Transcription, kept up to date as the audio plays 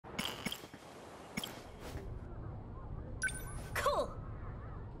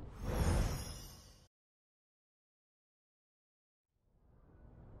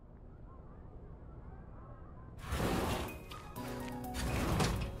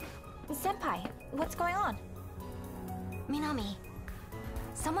Senpai, what's going on? Minami,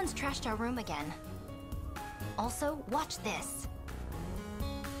 someone's trashed our room again. Also, watch this.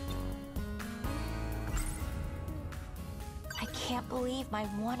 I can't believe my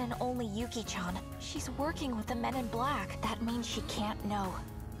one and only Yuki-chan. She's working with the men in black. That means she can't know.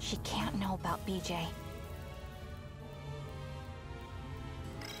 She can't know about BJ.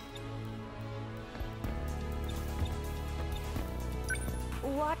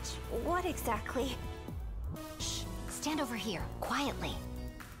 What exactly? Shh, stand over here, quietly.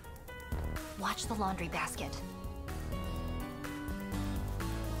 Watch the laundry basket.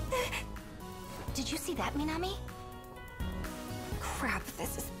 Did you see that, Minami? Crap,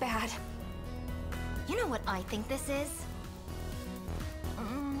 this is bad. You know what I think this is?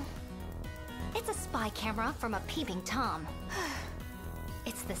 It's a spy camera from a peeping Tom.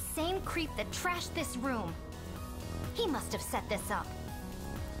 It's the same creep that trashed this room. He must have set this up.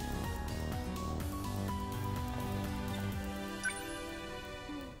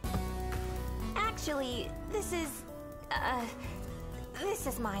 Actually, this is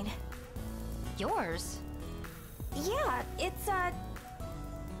mine. Yours? Yeah, it's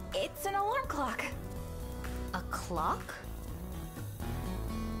an alarm clock. A clock?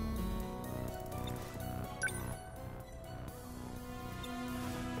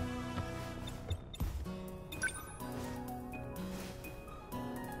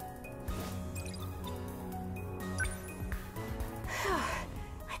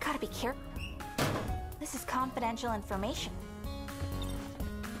 I gotta be careful. This is confidential information.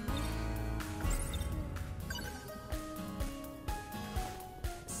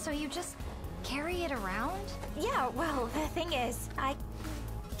 So you just carry it around? Yeah, well, the thing is, I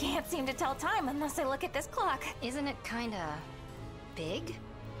can't seem to tell time unless I look at this clock. Isn't it kinda big?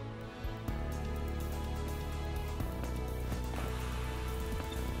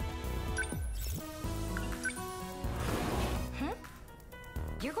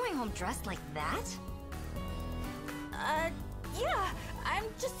 You're going home dressed like that? Yeah, I'm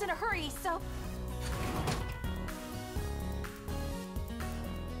just in a hurry, so...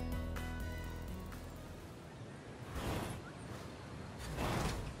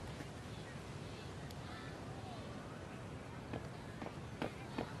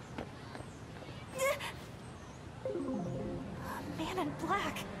 Man in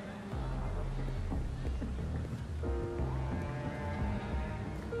black.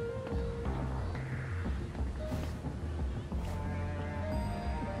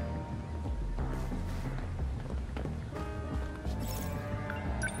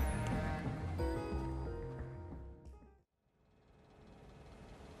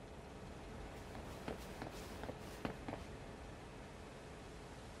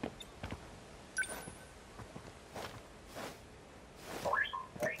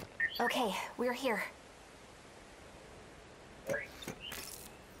 Okay, we're here.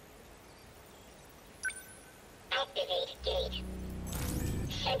 Activate gate.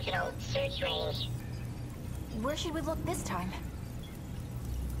 Sentinel search range. Where should we look this time?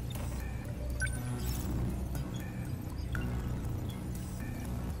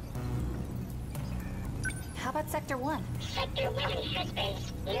 How about Sector 1? Sector 1 has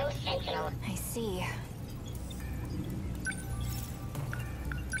base. No Sentinel. I see.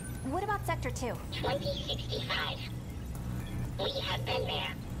 What about Sector 2? 2065. We have been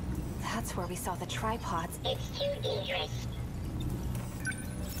there. That's where we saw the tripods. It's too dangerous.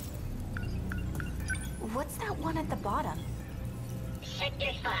 What's that one at the bottom?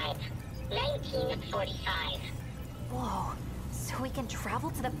 Sector 5. 1945. Whoa. So we can travel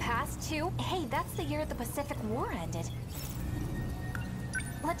to the past too? Hey, that's the year the Pacific War ended.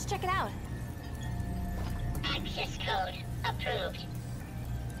 Let's check it out. Access code approved.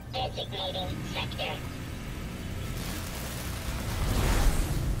 Designating sector.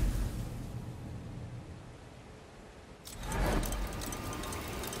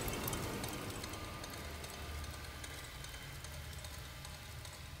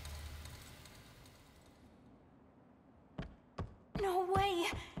 No way!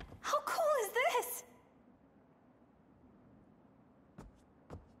 How cool is this?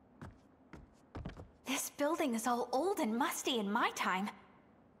 This building is all old and musty in my time.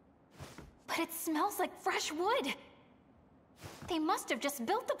 But it smells like fresh wood. They must have just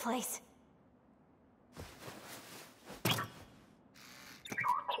built the place.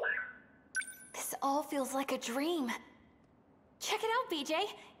 This all feels like a dream. Check it out, BJ.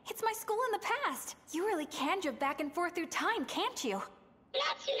 It's my school in the past. You really can jump back and forth through time, can't you?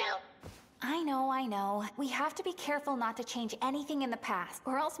 Natsuno. I know. We have to be careful not to change anything in the past,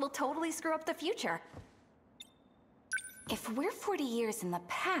 or else we'll totally screw up the future. If we're 40 years in the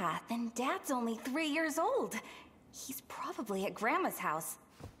past, then Dad's only 3 years old. He's probably at Grandma's house.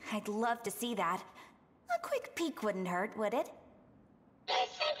 I'd love to see that. A quick peek wouldn't hurt, would it? The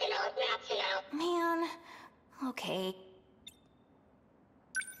Sentinel not to know. Man, okay.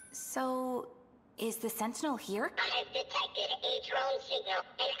 So, is the Sentinel here? I have detected a drone signal.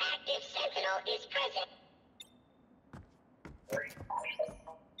 An active Sentinel is present.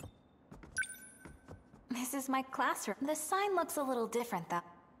 This is my classroom. The sign looks a little different, though.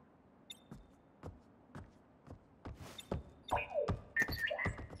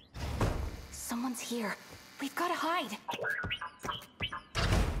 Someone's here. We've got to hide.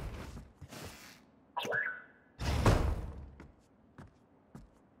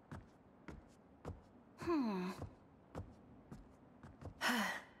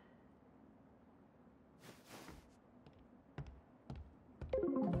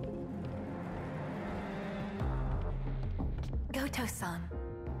 Goto-san.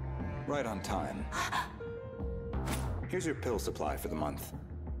 Right on time. Here's your pill supply for the month.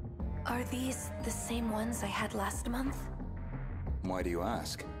 Are these the same ones I had last month? Why do you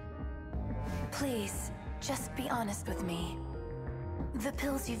ask? Please, just be honest with me. The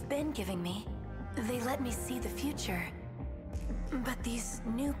pills you've been giving me, they let me see the future. But these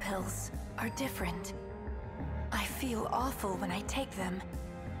new pills are different. I feel awful when I take them.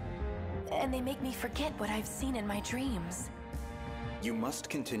 And they make me forget what I've seen in my dreams. You must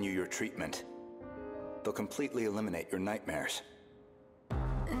continue your treatment. They'll completely eliminate your nightmares.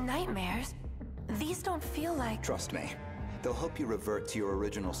 Nightmares? These don't feel like... Trust me, they'll help you revert to your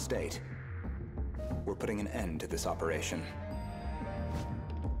original state. We're putting an end to this operation.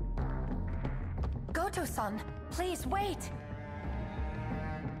 Goto-san, please wait!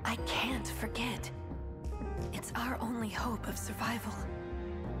 I can't forget. It's our only hope of survival.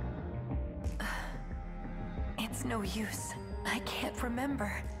 It's no use. I can't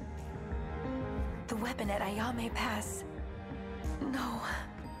remember. The weapon at Ayame Pass. No,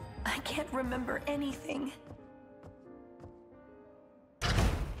 I can't remember anything.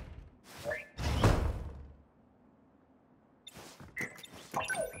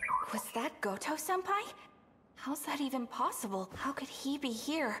 Was that Goto-senpai? How's that even possible? How could he be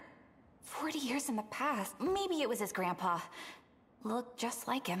here? 40 years in the past. Maybe it was his grandpa. Looked just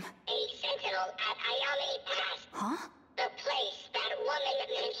like him. A Sentinel at Ayame Pass. Huh? The place that woman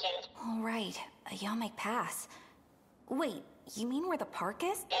mentioned. All right, Ayame Pass. Wait, you mean where the park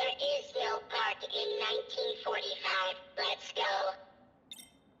is? There is no park in 1945. Let's go.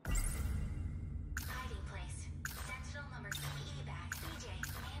 Hiding place. Sentinel number EE back. BJ,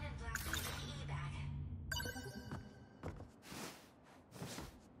 man in black EE back.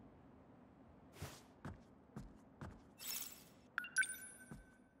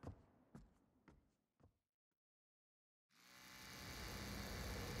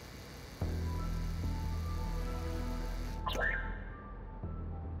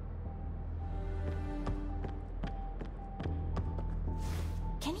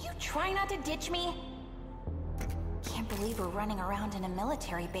 Can you try not to ditch me? Can't believe we're running around in a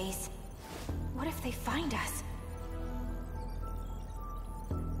military base. What if they find us?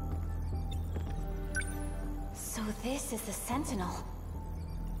 So this is the Sentinel.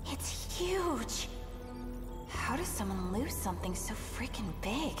 It's huge. How does someone lose something so freaking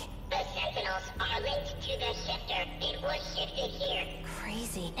big? The Sentinels are linked to the shifter. It was shifted here.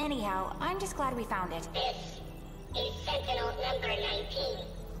 Crazy. Anyhow, I'm just glad we found it. This is Sentinel number 19.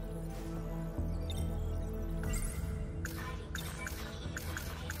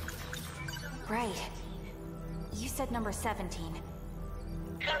 Right. You said number 17.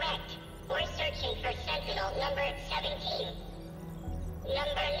 Correct. We're searching for Sentinel number 17.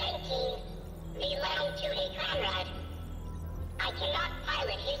 Number 19 belonged to a comrade. I cannot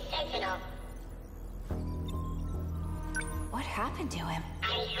pilot his Sentinel. What happened to him?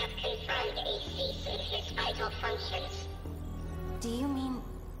 I have confirmed a cease in his vital functions. Do you mean...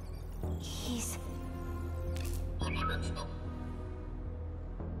 he's...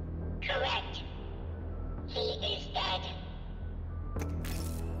 Correct. He is dead.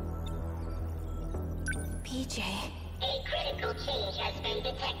 PJ... A critical change has been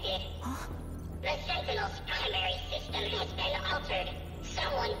detected. Huh? The Sentinel's primary system has been altered.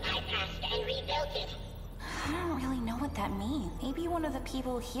 Someone bypassed and rebuilt it. I don't really know what that means. Maybe one of the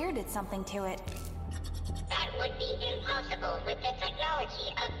people here did something to it. That would be impossible with the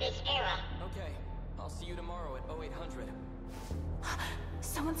technology of this era. Okay, I'll see you tomorrow at 0800.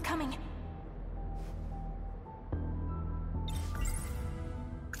 Someone's coming.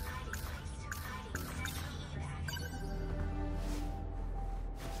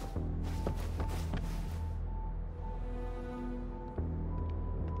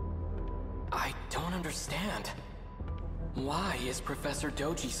 don't understand. Why is Professor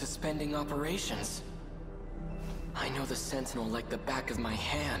Doji suspending operations? I know the Sentinel like the back of my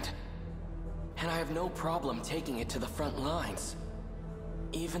hand, and I have no problem taking it to the front lines.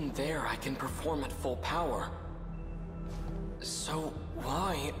 Even there, I can perform at full power. So,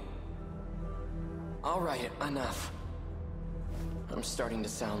 why? Alright, enough. I'm starting to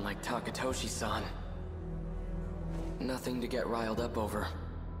sound like Takatoshi-san. Nothing to get riled up over.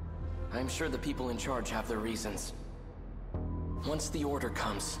 I'm sure the people in charge have their reasons. Once the order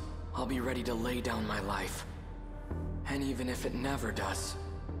comes, I'll be ready to lay down my life. And even if it never does,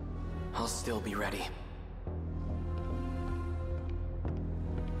 I'll still be ready.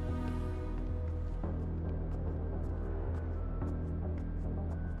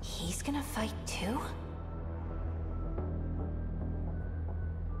 He's gonna fight too?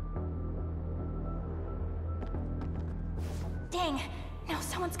 Dang! Now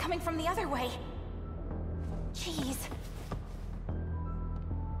someone's coming from the other way! Jeez.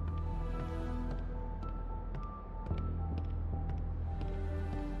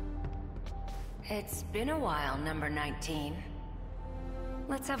 It's been a while, number 19.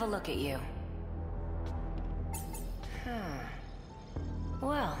 Let's have a look at you.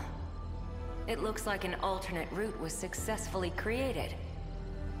 Well, it looks like an alternate route was successfully created.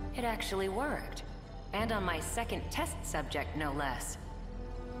 It actually worked. And on my second test subject, no less.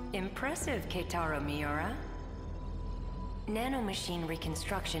 Impressive, Keitaro Miura. Nanomachine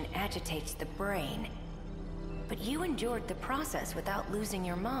reconstruction agitates the brain. But you endured the process without losing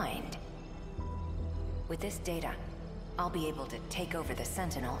your mind. With this data, I'll be able to take over the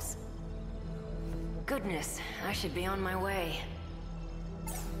Sentinels. Goodness, I should be on my way.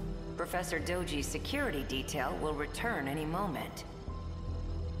 Professor Doji's security detail will return any moment.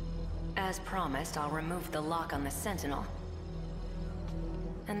 As promised, I'll remove the lock on the Sentinel.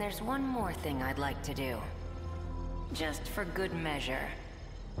 And there's one more thing I'd like to do. Just for good measure.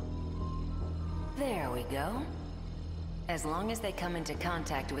 There we go. As long as they come into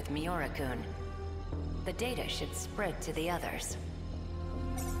contact with Miura-kun, the data should spread to the others.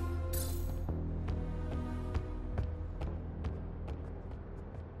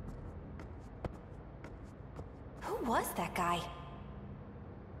 Who was that guy?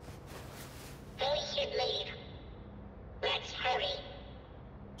 We should leave. Let's hurry.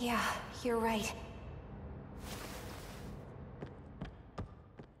 Yeah, you're right.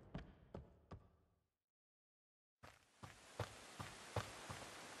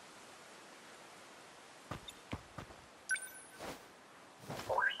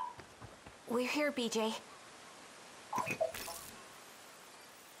 We're here, BJ.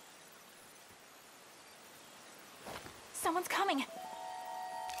 Someone's coming!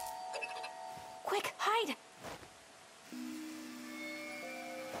 Quick, hide!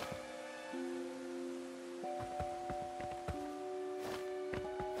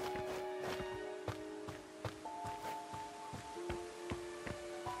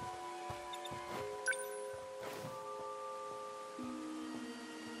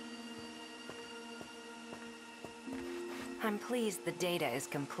 I'm pleased the data is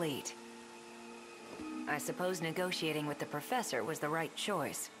complete. I suppose negotiating with the professor was the right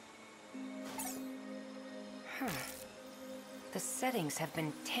choice. The settings have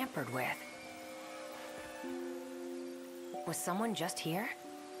been tampered with. Was someone just here?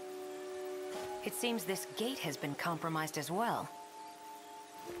 It seems this gate has been compromised as well.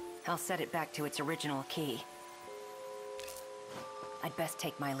 I'll set it back to its original key. I'd best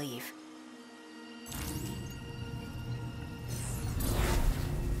take my leave.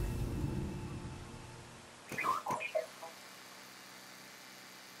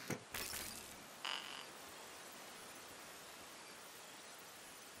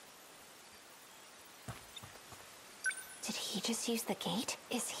 Did he just use the gate?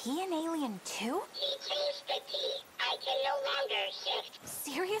 Is he an alien too? He changed the key. I can no longer shift.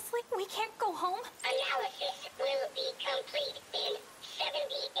 Seriously? We can't go home? Analysis will be complete in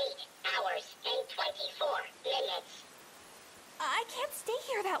 78 hours and 24 minutes. I can't stay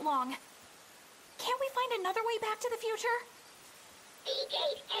here that long. Can't we find another way back to the future? The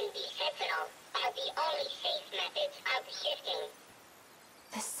gate and the Sentinel are the only safe methods of shifting.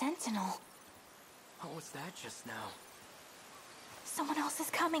 The Sentinel. What was that just now? Someone else is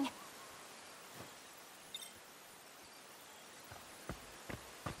coming.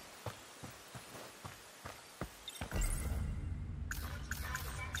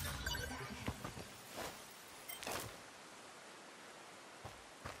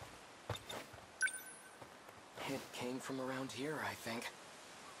 It came from around here, I think.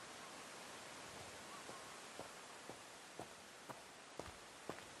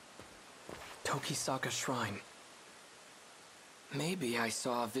 Tokisaka Shrine. Maybe I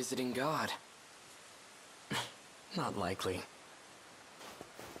saw a visiting god. Not likely.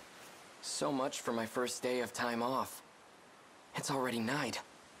 So much for my first day of time off. It's already night.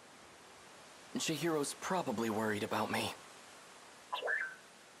 Chihiro's probably worried about me.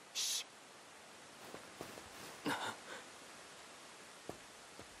 Shh.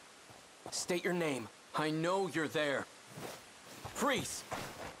 State your name. I know you're there. Freeze!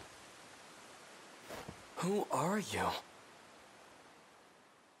 Who are you?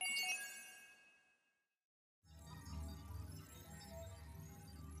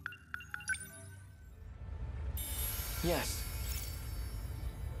 Yes.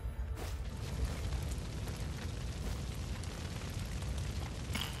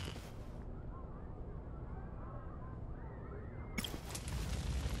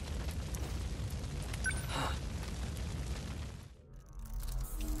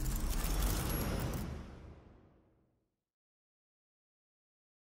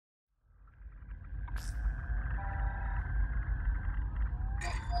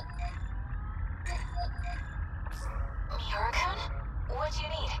 What do you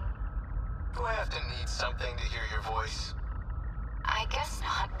need? Do I have to need something to hear your voice? I guess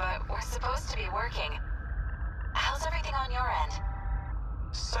not, but we're supposed to be working. How's everything on your end?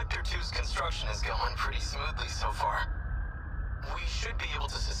 Sector 2's construction is going pretty smoothly so far. We should be able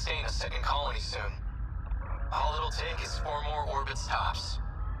to sustain a second colony soon. All it'll take is 4 more orbits tops.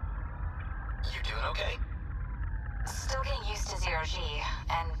 You doing okay? Still getting used to zero-G,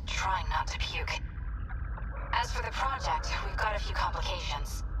 and trying not to puke. As for the project, we've got a few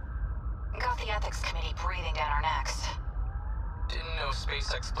complications. Got the ethics committee breathing down our necks. Didn't know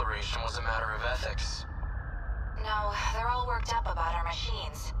space exploration was a matter of ethics. No, they're all worked up about our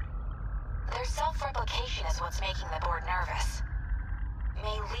machines. Their self-replication is what's making the board nervous.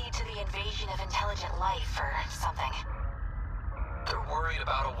 May lead to the invasion of intelligent life or something. They're worried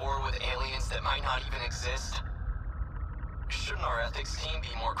about a war with aliens that might not even exist? Shouldn't our ethics team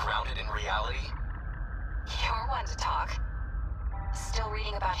be more grounded in reality? You're one to talk. Still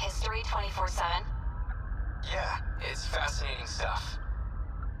reading about history 24/7? Yeah, it's fascinating stuff.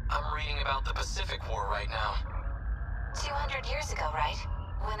 I'm reading about the Pacific War right now. 200 years ago, right?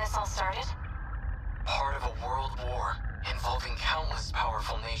 When this all started? Part of a world war involving countless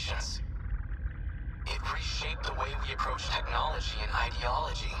powerful nations. It reshaped the way we approach technology and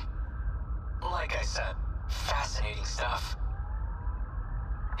ideology. Like I said, fascinating stuff.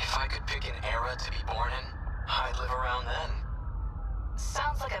 If I could pick an era to be born in, I'd live around then.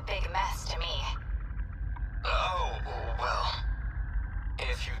 Sounds like a big mess to me. Oh, well.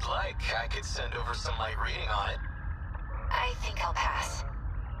 If you'd like, I could send over some light reading on it. I think I'll pass.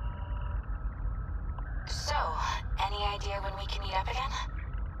 So, any idea when we can meet up again?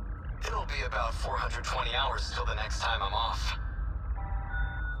 It'll be about 420 hours till the next time I'm off.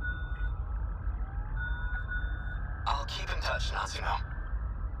 I'll keep in touch, Natsuno.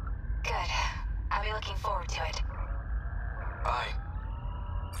 Good. I'll be looking forward to it. Bye.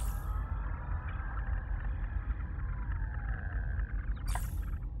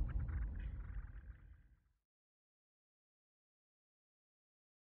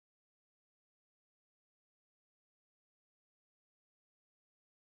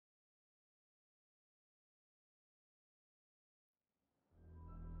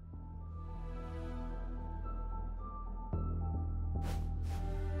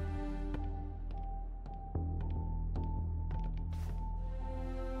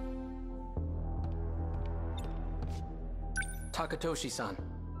 Takatoshi-san.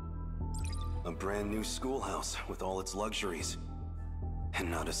 A brand new schoolhouse with all its luxuries.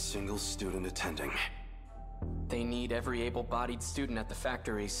 And not a single student attending. They need every able-bodied student at the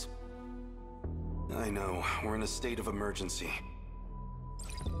factories. I know, we're in a state of emergency.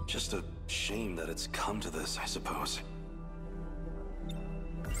 Just a shame that it's come to this, I suppose.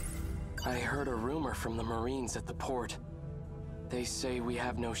 I heard a rumor from the Marines at the port. They say we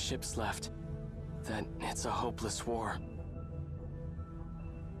have no ships left. That it's a hopeless war.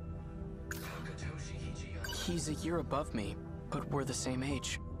 He's a year above me, but we're the same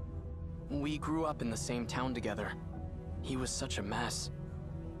age. We grew up in the same town together. He was such a mess.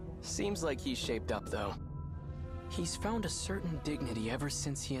 Seems like he's shaped up, though. He's found a certain dignity ever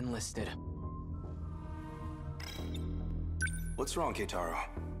since he enlisted. What's wrong, Keitaro?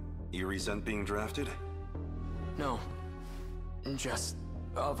 You resent being drafted? No. Just,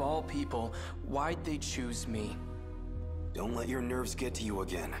 of all people, why'd they choose me? Don't let your nerves get to you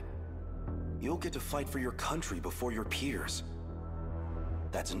again. You'll get to fight for your country before your peers.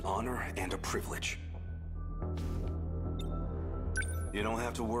 That's an honor and a privilege. You don't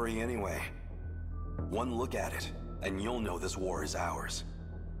have to worry anyway. One look at it, and you'll know this war is ours.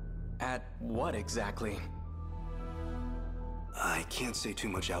 At what exactly? I can't say too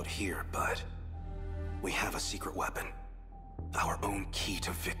much out here, but we have a secret weapon. Our own key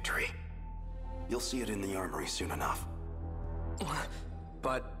to victory. You'll see it in the armory soon enough.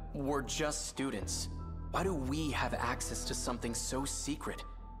 But we're just students. Why do we have access to something so secret?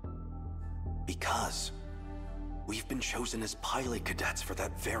 Because we've been chosen as pilot cadets for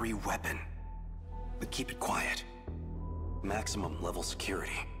that very weapon. But keep it quiet. Maximum level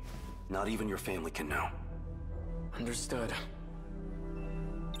security. Not even your family can know. Understood.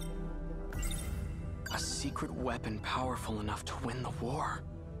 A secret weapon powerful enough to win the war.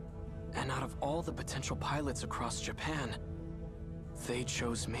 And out of all the potential pilots across Japan, they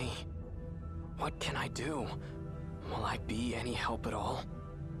chose me. What can I do? Will I be any help at all?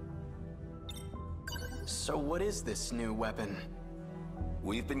 So what is this new weapon?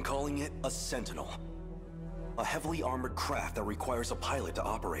 We've been calling it a Sentinel. A heavily armored craft that requires a pilot to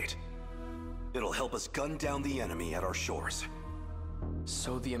operate. It'll help us gun down the enemy at our shores.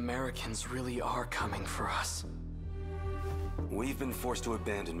 So the Americans really are coming for us. We've been forced to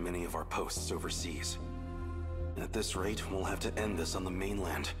abandon many of our posts overseas. At this rate, we'll have to end this on the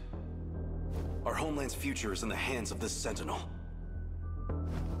mainland. Our homeland's future is in the hands of this Sentinel.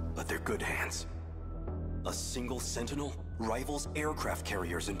 But they're good hands. A single Sentinel rivals aircraft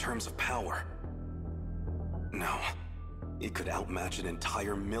carriers in terms of power. No, it could outmatch an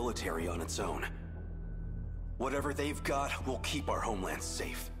entire military on its own. Whatever they've got will keep our homeland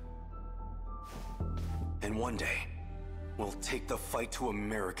safe. And one day, we'll take the fight to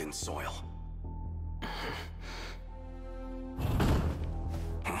American soil.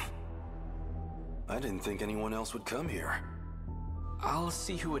 I didn't think anyone else would come here. I'll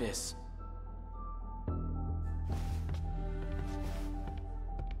see who it is.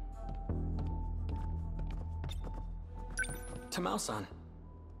 Tamao-san.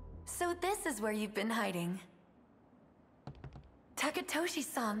 So this is where you've been hiding.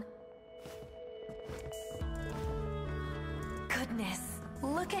 Takatoshi-san. Goodness,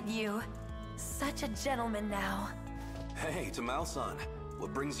 look at you. Such a gentleman now. Hey, Tamao-san.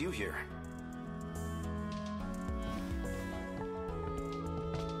 What brings you here?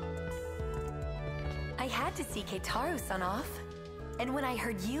 I had to see Keitaro-san off. And when I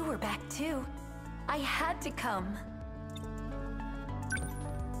heard you were back too, I had to come.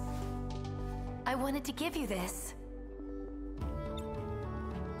 I wanted to give you this.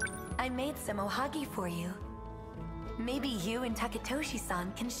 I made some ohagi for you. Maybe you and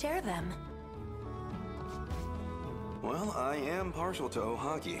Takatoshi-san can share them. Well, I am partial to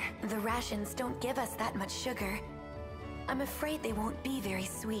ohagi. The rations don't give us that much sugar. I'm afraid they won't be very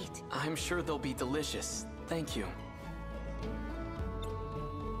sweet. I'm sure they'll be delicious. Thank you.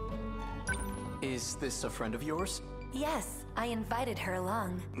 Is this a friend of yours? Yes, I invited her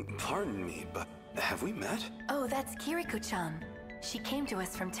along. Pardon me, but have we met? Oh, that's Kiriko-chan. She came to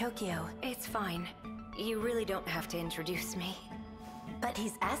us from Tokyo. It's fine. You really don't have to introduce me. But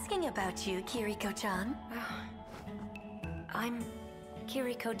he's asking about you, Kiriko-chan. I'm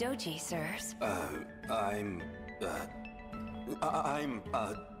Kiriko Doji, sirs. I'm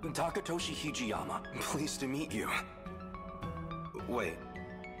Takatoshi Hijiyama. Pleased to meet you. Wait,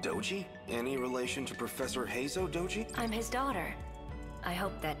 Doji? Any relation to Professor Heizo Doji? I'm his daughter. I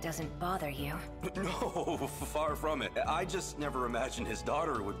hope that doesn't bother you. No, far from it. I just never imagined his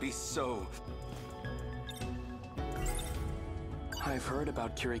daughter would be so... I've heard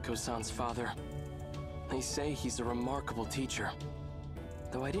about Kiriko-san's father. They say he's a remarkable teacher.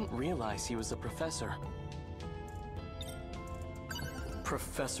 Though I didn't realize he was a professor.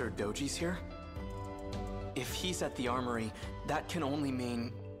 Professor Doji's here? If he's at the armory, that can only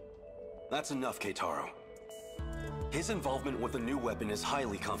mean... That's enough, Keitaro. His involvement with the new weapon is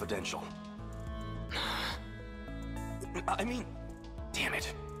highly confidential. I mean, damn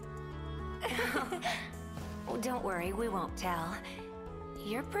it. Oh, don't worry, we won't tell.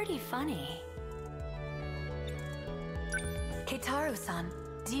 You're pretty funny. Keitaro-san,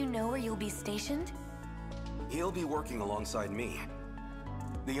 do you know where you'll be stationed? He'll be working alongside me.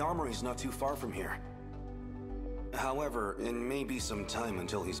 The armory's not too far from here. However, it may be some time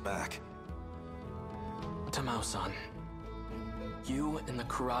until he's back. Tamao-san, you and the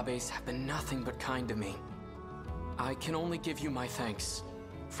Kurabes have been nothing but kind to me. I can only give you my thanks,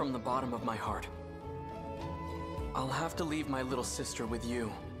 from the bottom of my heart. I'll have to leave my little sister with you,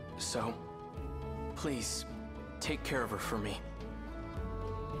 so please, take care of her for me.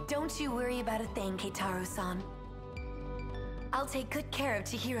 Don't you worry about a thing, Keitaro-san. I'll take good care of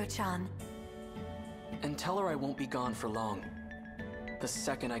Chihiro-chan. And tell her I won't be gone for long. The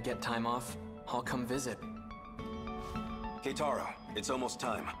second I get time off, I'll come visit. Keitaro, it's almost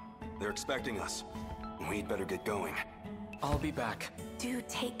time. They're expecting us. We'd better get going. I'll be back. Do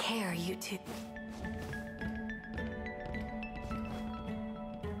take care, you two.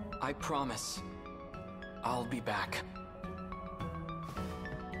 I promise. I'll be back.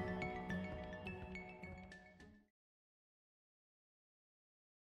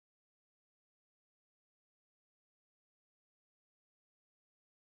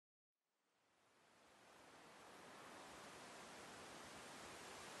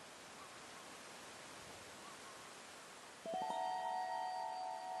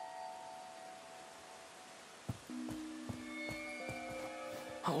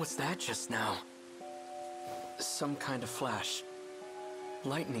 What was that just now? Some kind of flash.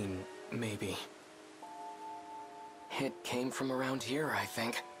 Lightning, maybe. It came from around here, I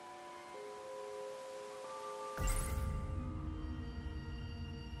think.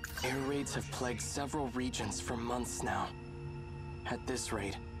 Air raids have plagued several regions for months now. At this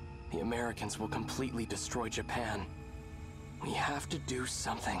rate, the Americans will completely destroy Japan. We have to do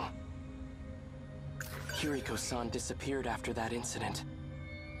something. Kiriko-san disappeared after that incident.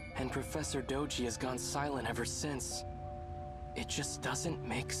 And Professor Doji has gone silent ever since. It just doesn't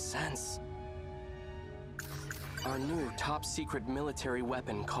make sense. Our new top-secret military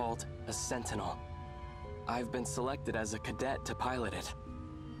weapon called a Sentinel. I've been selected as a cadet to pilot it.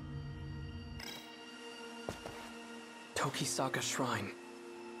 Tokisaka Shrine.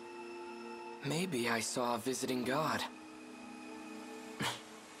 Maybe I saw a visiting god.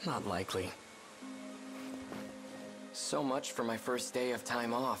 Not likely. So much for my first day of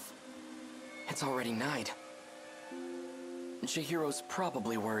time off. It's already night. Chihiro's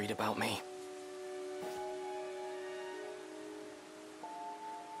probably worried about me.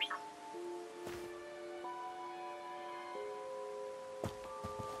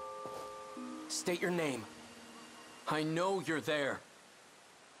 State your name. I know you're there.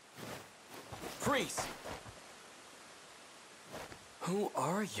 Freeze! Who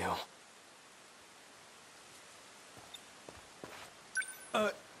are you?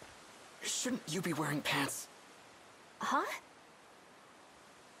 Shouldn't you be wearing pants? Huh?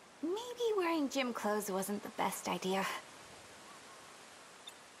 Maybe wearing gym clothes wasn't the best idea.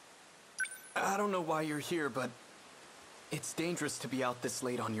 I don't know why you're here, but it's dangerous to be out this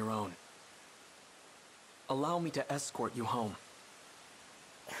late on your own. Allow me to escort you home.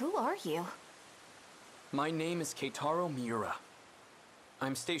 Who are you? My name is Keitaro Miura.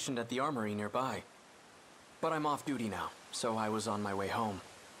 I'm stationed at the armory nearby. But I'm off duty now, so I was on my way home.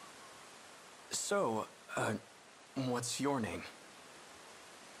 So, what's your name?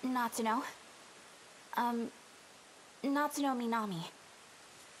 Natsuno. Natsuno Minami.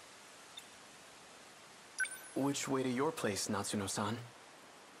 Which way to your place, Natsuno-san?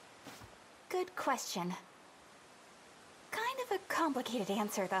 Good question. Kind of a complicated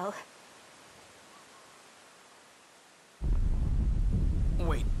answer, though.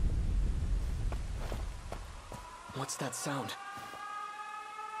 Wait. What's that sound?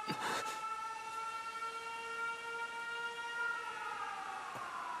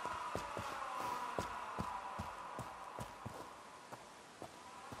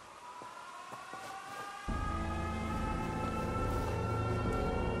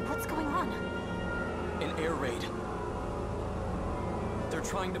 What's going on? An air raid. They're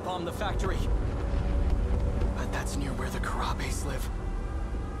trying to bomb the factory. But that's near where the Karabes live.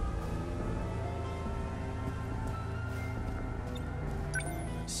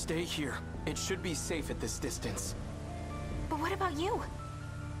 Stay here. It should be safe at this distance. But what about you?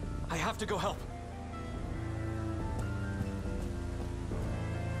 I have to go help.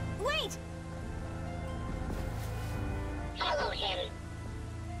 Wait! Follow him.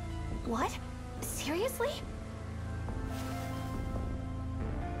 What? Seriously?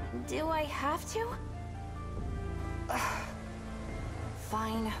 Do I have to? Ugh.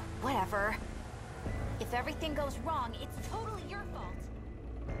 Fine, whatever. If everything goes wrong, it's totally your fault.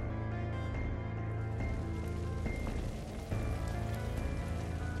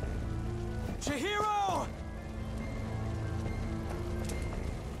 Chihiro!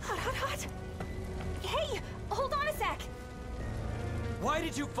 Hot. Hey, hold on a sec. Why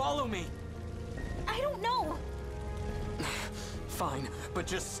did you follow me? I don't know. Fine, but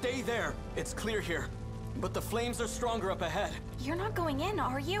just stay there. It's clear here. But the flames are stronger up ahead. You're not going in,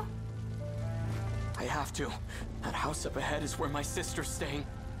 are you? I have to. That house up ahead is where my sister's staying.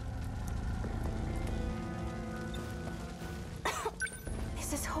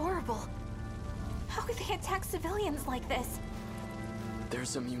 This is horrible. How could they attack civilians like this?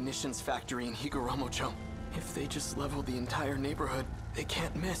 There's a munitions factory in Higuramocho. If they just level the entire neighborhood, They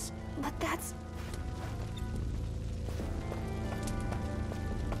can't miss. But that's...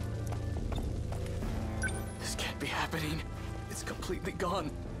 This can't be happening. It's completely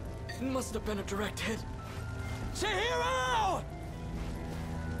gone. It must have been a direct hit. Chihiro!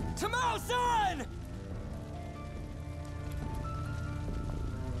 Tamao-san!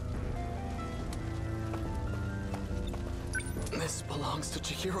 This belongs to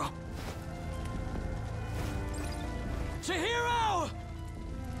Chihiro. Chihiro!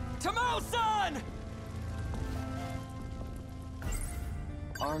 Tamao-san!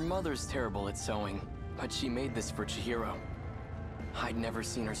 Our mother's terrible at sewing, but she made this for Chihiro. I'd never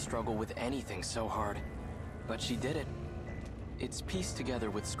seen her struggle with anything so hard, but she did it. It's pieced together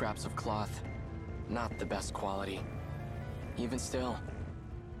with scraps of cloth. Not the best quality. Even still,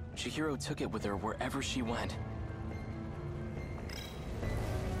 Chihiro took it with her wherever she went.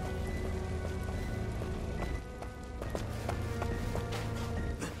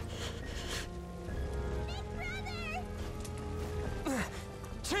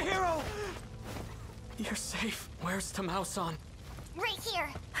 Chihiro! You're safe. Where's Tamao-san? Right here.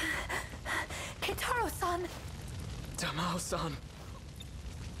 Kitaro-san! Tamao-san.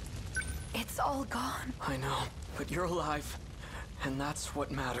 It's all gone. I know, but you're alive. And that's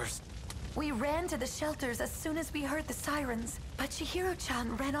what matters. We ran to the shelters as soon as we heard the sirens. But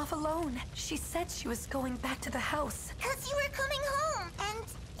Chihiro-chan ran off alone. She said she was going back to the house. 'Cause you were coming home, and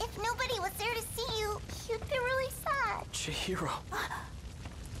if nobody was there to see you, you'd be really sad. Chihiro.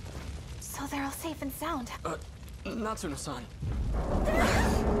 So they're all safe and sound. Natsuno-san.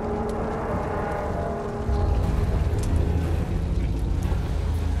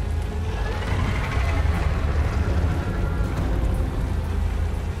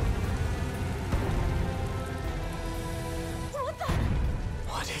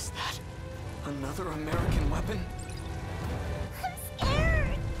 What is that? Another American weapon? I'm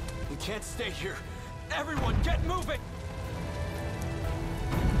scared. We can't stay here. Everyone, get moving!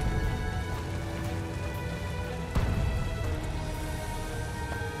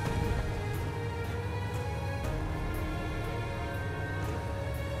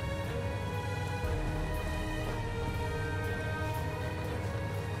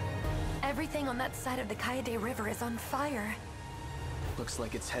 Everything on that side of the Kaede River is on fire. Looks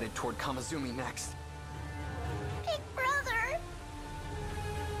like it's headed toward Kamazumi next. Big brother.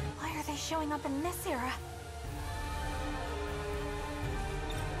 Why are they showing up in this era?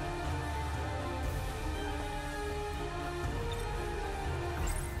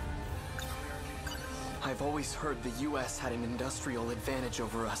 I've always heard the US had an industrial advantage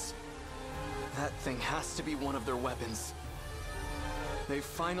over us. That thing has to be one of their weapons. They've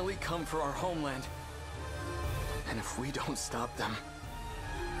finally come for our homeland. And if we don't stop them...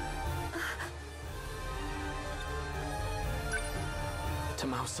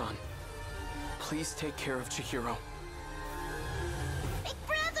 Tamao-san, please take care of Chihiro. Big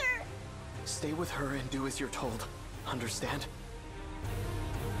brother. Stay with her and do as you're told. Understand?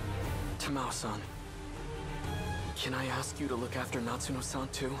 Tamao-san, can I ask you to look after Natsuno-san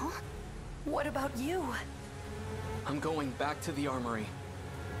too? What about you? I'm going back to the armory.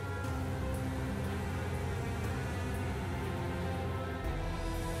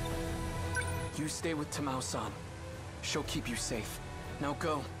 You stay with Tamao-san. She'll keep you safe. Now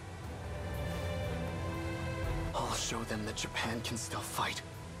go. I'll show them that Japan can still fight.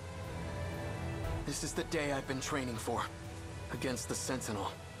 This is the day I've been training for. Against the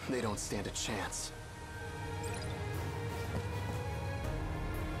Sentinel, they don't stand a chance.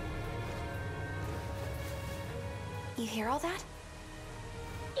 You hear all that?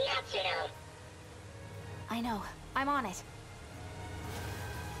 Natsuno. I know. I'm on it.